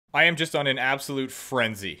I am just on an absolute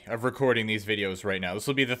frenzy of recording these videos right now. This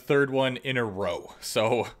will be the third one in a row.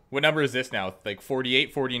 So, what number is this now? Like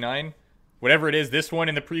 48, 49? Whatever it is, this one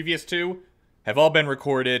and the previous two have all been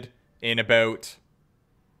recorded in about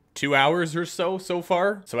 2 hours or so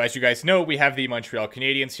far. So as you guys know, we have the Montreal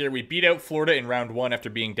Canadiens here. We beat out Florida in round 1 after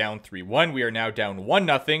being down 3-1. We are now down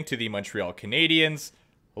 1-0 to the Montreal Canadiens.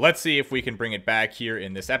 Let's see if we can bring it back here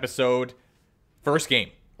in this episode. First game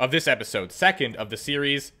of this episode, second of the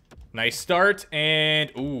series. Nice start, and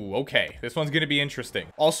ooh, okay. This one's gonna be interesting.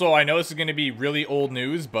 Also, I know this is gonna be really old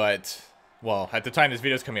news, but, well, at the time this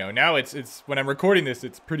video's coming out, now it's when I'm recording this,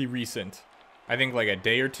 it's pretty recent. I think like a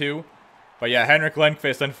day or two. But yeah, Henrik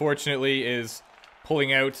Lundqvist, unfortunately, is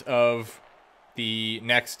pulling out of the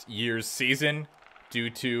next year's season due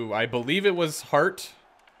to, I believe it was heart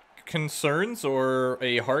concerns or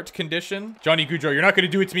a heart condition. Johnny Gaudreau, you're not gonna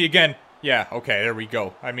do it to me again. Yeah, okay, there we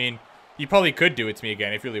go. I mean, you probably could do it to me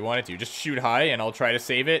again if you really wanted to. Just shoot high and I'll try to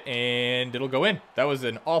save it and it'll go in. That was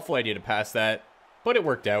an awful idea to pass that, but it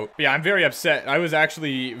worked out. But yeah, I'm very upset. I was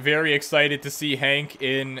actually very excited to see Hank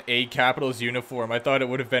in a Capitals uniform. I thought it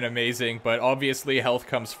would have been amazing, but obviously health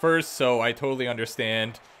comes first, so I totally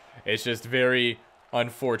understand. It's just very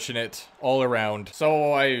unfortunate all around.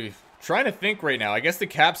 So I'm trying to think right now. I guess the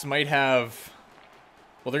Caps might have...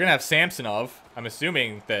 Well, they're going to have Samsonov. I'm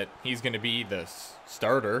assuming that he's going to be the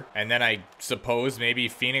starter. And then I suppose maybe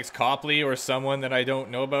Phoenix Copley or someone that I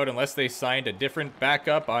don't know about, unless they signed a different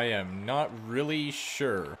backup. I am not really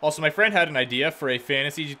sure. Also, my friend had an idea for a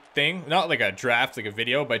fantasy thing. Not like a draft, like a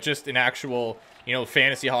video, but just an actual, you know,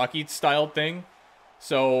 fantasy hockey style thing.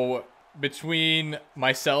 So between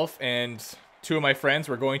myself and two of my friends,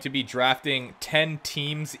 we're going to be drafting 10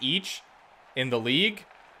 teams each in the league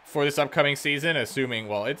for this upcoming season, assuming,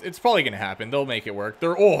 well, it's probably going to happen. They'll make it work.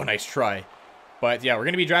 Oh, nice try. But yeah, we're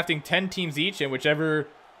going to be drafting 10 teams each, and whichever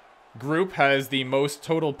group has the most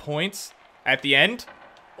total points at the end,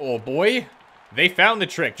 oh boy, they found the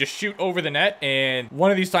trick. Just shoot over the net, and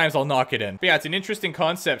one of these times I'll knock it in. But yeah, it's an interesting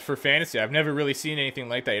concept for fantasy. I've never really seen anything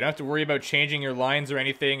like that. You don't have to worry about changing your lines or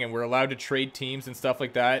anything, and we're allowed to trade teams and stuff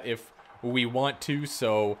like that if we want to,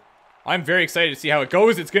 so I'm very excited to see how it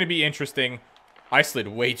goes. It's going to be interesting. I slid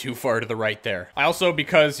way too far to the right there. I also,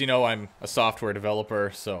 because, you know, I'm a software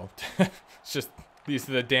developer, so it's just, these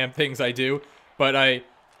are the damn things I do. But I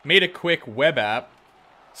made a quick web app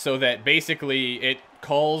so that basically it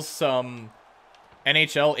calls some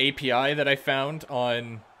NHL API that I found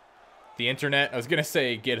on the internet. I was gonna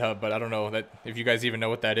say GitHub, but I don't know that if you guys even know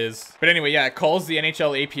what that is. But anyway, yeah, it calls the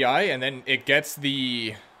NHL API and then it gets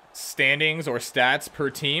the standings or stats per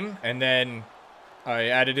team, and then I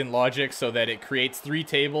added in logic so that it creates 3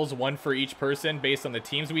 tables, one for each person based on the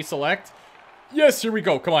teams we select. Yes, here we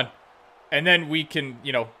go. Come on. And then we can,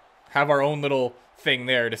 you know, have our own little thing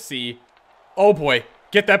there to see. Oh boy.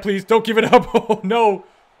 Get that, please. Don't give it up. Oh no.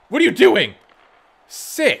 What are you doing?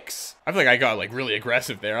 6. I feel like I got like really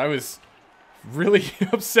aggressive there. I was really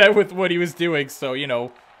upset with what he was doing. So, you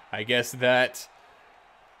know, I guess that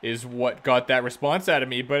is what got that response out of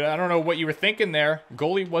me, but I don't know what you were thinking there.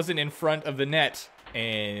 Goalie wasn't in front of the net,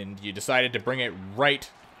 and you decided to bring it right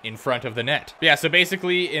in front of the net. But yeah, so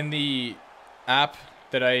basically in the app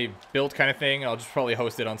that I built kind of thing, I'll just probably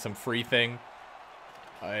host it on some free thing.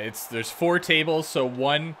 There's 4 tables, so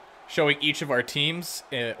one showing each of our teams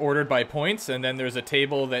ordered by points, and then there's a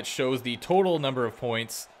table that shows the total number of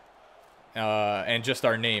points and just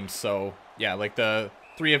our names. So yeah, like the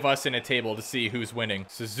 3 of us in a table to see who's winning.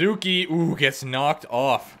 Suzuki, ooh, gets knocked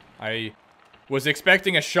off. I was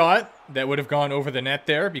expecting a shot that would have gone over the net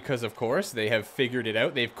there because, of course, they have figured it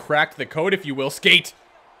out. They've cracked the code, if you will. Skate!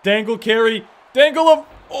 Dangle, carry! Dangle him!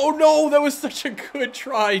 Oh no, that was such a good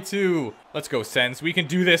try, too. Let's go, Sens. We can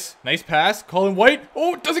do this. Nice pass. Colin White.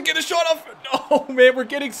 Oh, doesn't get a shot off. No, man, we're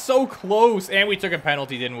getting so close. And we took a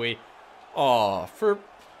penalty, didn't we? Aw, for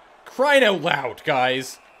crying out loud,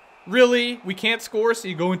 guys. Really? We can't score, so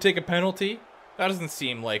you go and take a penalty? That doesn't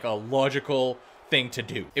seem like a logical thing to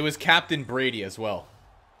do. It was Captain Brady as well.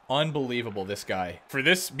 Unbelievable, this guy. For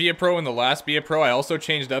this Be A Pro and the last Be A Pro, I also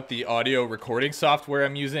changed up the audio recording software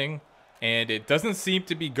I'm using, and it doesn't seem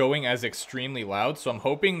to be going as extremely loud, so I'm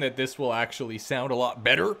hoping that this will actually sound a lot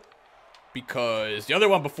better, because the other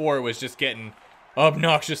one before was just getting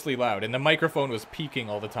obnoxiously loud, and the microphone was peaking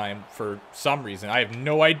all the time for some reason. I have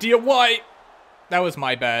no idea why. That was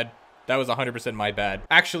my bad. That was 100% my bad.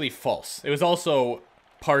 Actually, false. It was also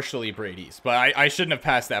partially Brady's, but I shouldn't have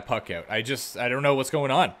passed that puck out. I don't know what's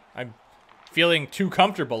going on. I'm feeling too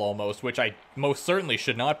comfortable almost, which I most certainly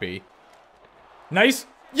should not be. Nice.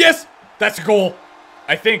 Yes! That's a goal.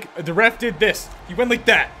 I think the ref did this. He went like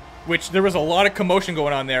that. which there was a lot of commotion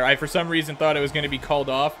going on there. I, for some reason, thought it was going to be called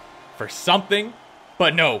off for something.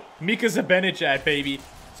 But no, Mika Zibanejad, baby,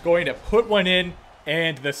 is going to put one in,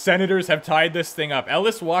 and the Senators have tied this thing up.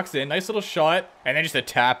 Ellis walks in, nice little shot, and then just a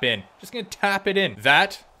tap in. Just going to tap it in.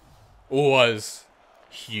 That was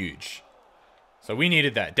huge. So we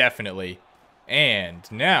needed that, definitely.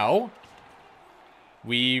 And now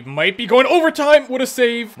we might be going overtime. What a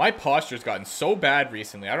save. My posture's gotten so bad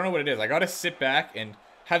recently. I don't know what it is. I got to sit back and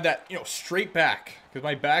have that, you know, straight back. Because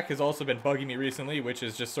my back has also been bugging me recently, which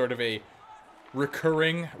is just sort of a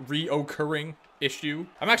reoccurring issue.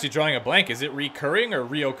 I'm actually drawing a blank. Is it recurring or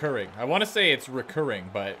reoccurring? I want to say it's recurring,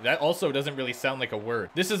 but that also doesn't really sound like a word.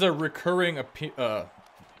 This is a recurring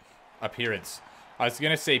appearance. I was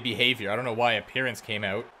going to say behavior. I don't know why appearance came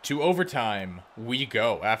out. To overtime we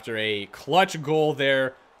go after a clutch goal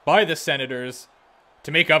there by the Senators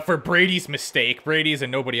to make up for Brady's mistake. Brady's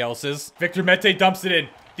and nobody else's. Victor Mete dumps it in.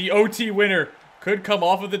 The OT winner could come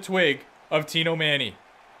off of the twig of Tino Manni.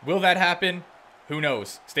 Will that happen? Who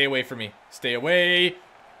knows? Stay away from me. Stay away.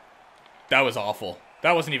 That was awful.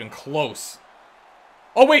 That wasn't even close.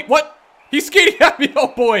 Oh, wait, what? He's skating at me.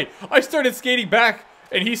 Oh, boy. I started skating back,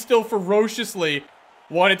 and he still ferociously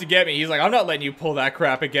wanted to get me. He's like, I'm not letting you pull that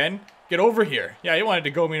crap again. Get over here. Yeah, he wanted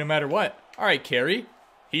to go me no matter what. All right, Carey.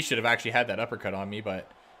 He should have actually had that uppercut on me,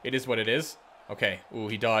 but it is what it is. Okay. Ooh,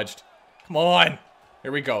 he dodged. Come on.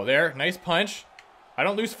 Here we go. There. Nice punch. I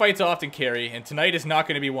don't lose fights often, Carey, and tonight is not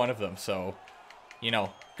going to be one of them, so... You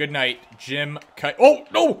know, good night, Jim. Oh,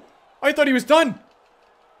 no! I thought he was done!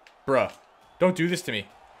 Bruh, don't do this to me.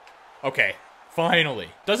 Okay, finally.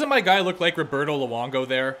 Doesn't my guy look like Roberto Luongo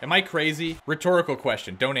there? Am I crazy? Rhetorical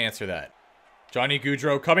question, don't answer that. Johnny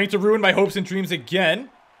Gaudreau coming to ruin my hopes and dreams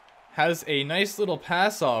again. Has a nice little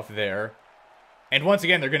pass off there. And once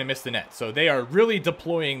again, they're going to miss the net. So they are really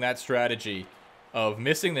deploying that strategy of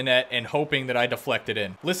missing the net and hoping that I deflect it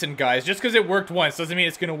in. Listen, guys, just because it worked once doesn't mean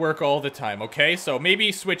it's going to work all the time, okay? So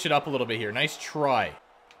maybe switch it up a little bit here. Nice try.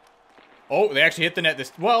 Oh, they actually hit the net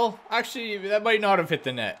this... Well, actually, that might not have hit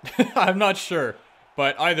the net. I'm not sure.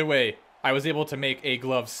 But either way, I was able to make a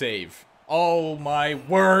glove save. Oh, my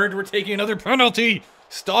word. We're taking another penalty.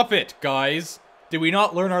 Stop it, guys. Did we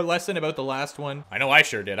not learn our lesson about the last one? I know I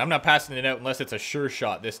sure did. I'm not passing it out unless it's a sure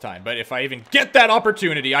shot this time. But if I even get that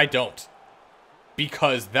opportunity, I don't.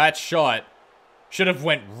 Because that shot should have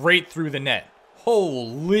went right through the net.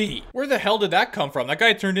 Holy. Where the hell did that come from? That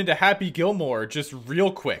guy turned into Happy Gilmore just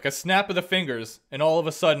real quick. A snap of the fingers, and all of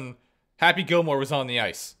a sudden, Happy Gilmore was on the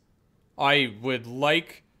ice. I would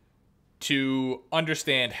like to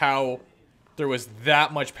understand how there was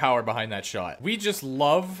that much power behind that shot. We just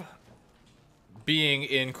love being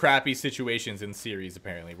in crappy situations in series,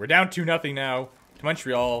 apparently. We're down 2-0 now to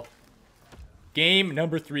Montreal. Game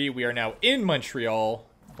number 3, we are now in Montreal.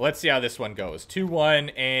 Let's see how this one goes.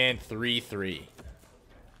 2-1 and 3-3.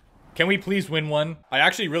 Can we please win one? I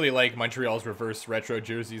actually really like Montreal's reverse retro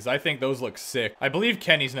jerseys. I think those look sick. I believe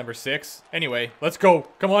Kenny's number 6. Anyway, let's go.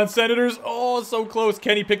 Come on, Senators. Oh, so close.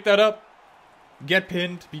 Kenny picked that up. Get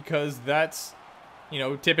pinned because that's, you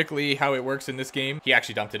know, typically how it works in this game. He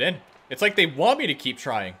actually dumped it in. It's like they want me to keep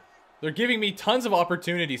trying. They're giving me tons of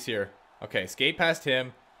opportunities here. Okay, skate past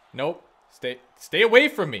him. Nope. Stay away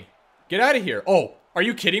from me. Get out of here. Oh, are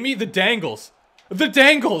you kidding me? The dangles. The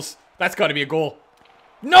dangles. That's got to be a goal.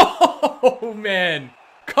 No, man.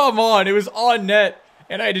 Come on. It was on net.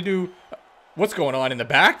 And I had to do... What's going on in the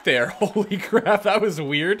back there? Holy crap. That was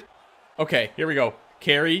weird. Okay, here we go.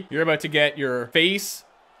 Carey, you're about to get your face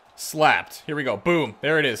slapped. Here we go. Boom.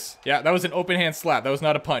 There it is. Yeah, that was an open hand slap. That was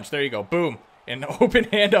not a punch. There you go. Boom. An open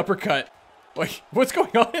hand uppercut. Like, what's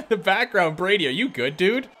going on in the background, Brady? Are you good,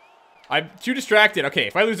 dude? I'm too distracted. Okay,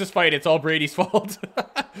 if I lose this fight, it's all Brady's fault.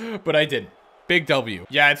 But I didn't. Big W.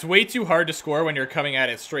 Yeah, it's way too hard to score when you're coming at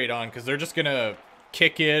it straight on because they're just going to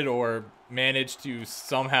kick it or manage to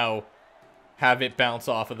somehow have it bounce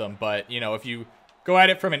off of them. But, you know, if you go at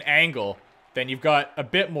it from an angle, then you've got a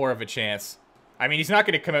bit more of a chance. I mean, he's not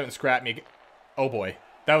going to come out and scrap me. Oh, boy.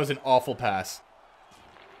 That was an awful pass.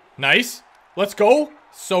 Nice. Let's go.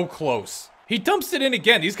 So close. He dumps it in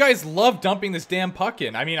again. These guys love dumping this damn puck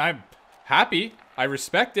in. I mean, I'm happy. I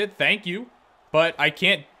respect it. Thank you. But I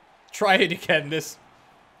can't try it again this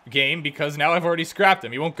game because now I've already scrapped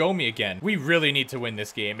him. He won't go me again. We really need to win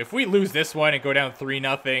this game. If we lose this one and go down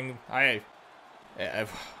 3-0,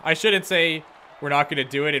 I shouldn't say we're not going to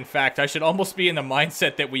do it. In fact, I should almost be in the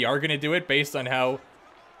mindset that we are going to do it based on how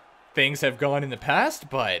things have gone in the past,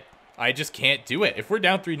 but I just can't do it. If we're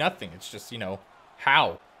down 3-0, it's just, you know,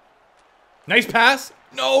 how? Nice pass.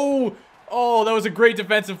 No. Oh, that was a great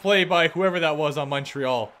defensive play by whoever that was on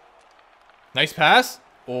Montreal. Nice pass.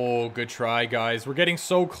 Oh, good try, guys. We're getting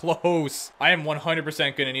so close. I am 100%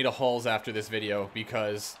 going to need a Halls after this video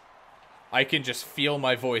because I can just feel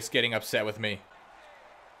my voice getting upset with me.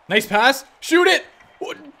 Nice pass. Shoot it.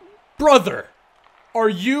 What? Brother, are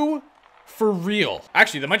you for real?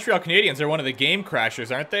 Actually, the Montreal Canadiens are one of the game crashers,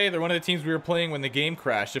 aren't they? They're one of the teams we were playing when the game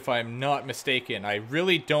crashed, if I'm not mistaken. I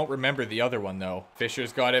really don't remember the other one, though.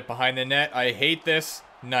 Fisher's got it behind the net. I hate this.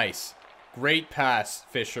 Nice. Great pass,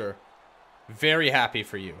 Fisher. Very happy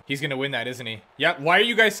for you. He's going to win that, isn't he? Yep. Why are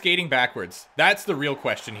you guys skating backwards? That's the real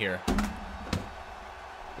question here.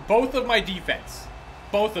 Both of my defense.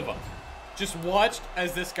 Both of them. Just watched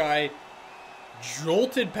as this guy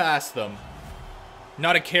jolted past them.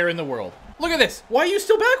 Not a care in the world. Look at this. Why are you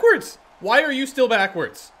still backwards? Why are you still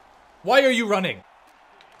backwards? Why are you running?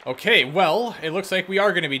 Okay, well, it looks like we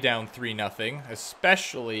are going to be down 3-0,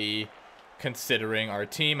 especially considering our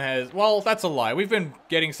team has... Well, that's a lie. We've been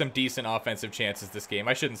getting some decent offensive chances this game.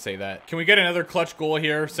 I shouldn't say that. Can we get another clutch goal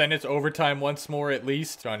here? Send it to overtime once more at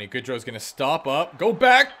least. Johnny Gaudreau's going to stop up. Go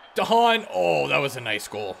back to Han. Oh, that was a nice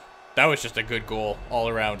goal. That was just a good goal all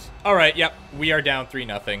around. All right, yep. We are down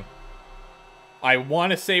 3-0. I want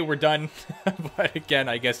to say we're done, but again,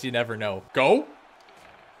 I guess you never know. Go?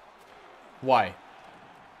 Why?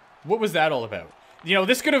 What was that all about? You know,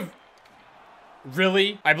 this could have...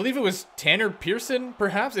 Really? I believe it was Tanner Pearson,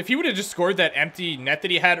 perhaps? If he would have just scored that empty net that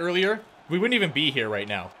he had earlier, we wouldn't even be here right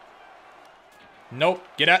now. Nope.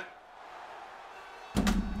 Get out.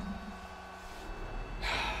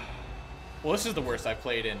 Well, this is the worst I've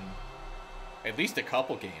played in at least a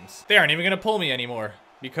couple games. They aren't even going to pull me anymore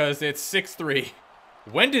because it's 6-3.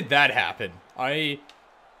 When did that happen?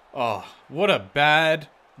 Oh, what a bad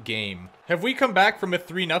game. Have we come back from a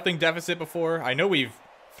 3-0 deficit before? I know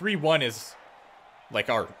 3-1 is like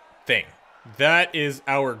our thing. That is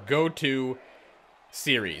our go-to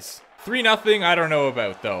series. 3-0, I don't know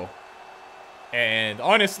about though. And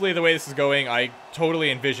honestly, the way this is going, I totally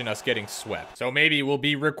envision us getting swept. So maybe we'll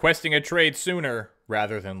be requesting a trade sooner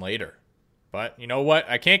rather than later. But you know what?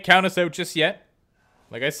 I can't count us out just yet.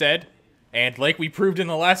 Like I said, and like we proved in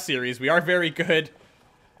the last series, we are very good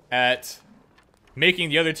at making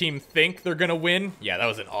the other team think they're gonna win. Yeah, that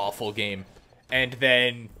was an awful game. And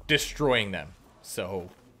then destroying them. So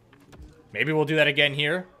maybe we'll do that again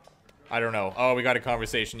here. I don't know. Oh, we got a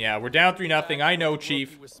conversation. Yeah, we're down 3-0. I know,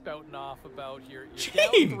 Chief. Was spouting off about you're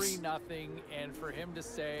James. down 3-0, and for him to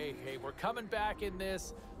say, "Hey, we're coming back in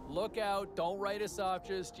this. Look out! Don't write us off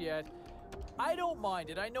just yet." I don't mind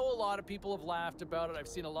it. I know a lot of people have laughed about it. I've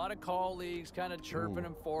seen a lot of colleagues kind of chirping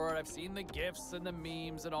him for it. I've seen the GIFs and the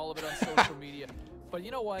memes and all of it on social media. But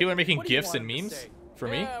you know what? People are making GIFs and memes for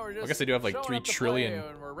me. I guess I do have like 3 trillion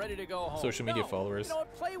and we're ready to go home. social media followers. You know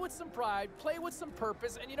what? Play with some pride. Play with some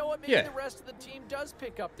purpose. And you know what? Maybe the rest of the team does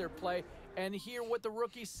pick up their play and hear what the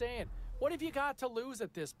rookie's saying. What have you got to lose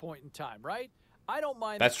at this point in time, right? I don't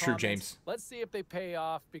mind. That's the true, comments. James. Let's see if they pay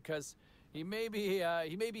off because he may be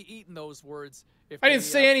eating those words. If I didn't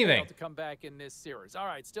say anything. To come back in this series. All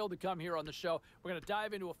right, still to come here on the show. We're going to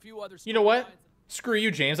dive into a few other. You know what? Screw you,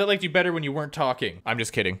 James. I liked you better when you weren't talking. I'm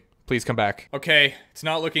just kidding. Please come back. Okay, it's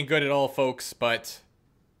not looking good at all, folks, but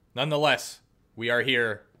nonetheless, we are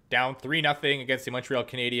here down 3-0 against the Montreal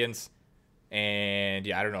Canadiens. And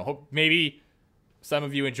yeah, I don't know. Hope maybe some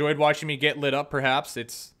of you enjoyed watching me get lit up, perhaps.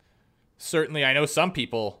 It's certainly, I know some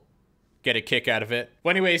people get a kick out of it.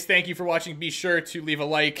 Well, anyways, thank you for watching. Be sure to leave a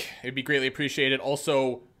like. It'd be greatly appreciated.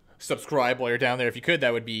 Also, subscribe while you're down there if you could.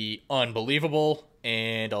 That would be unbelievable.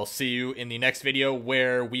 And I'll see you in the next video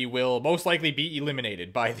where we will most likely be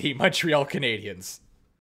eliminated by the Montreal Canadiens.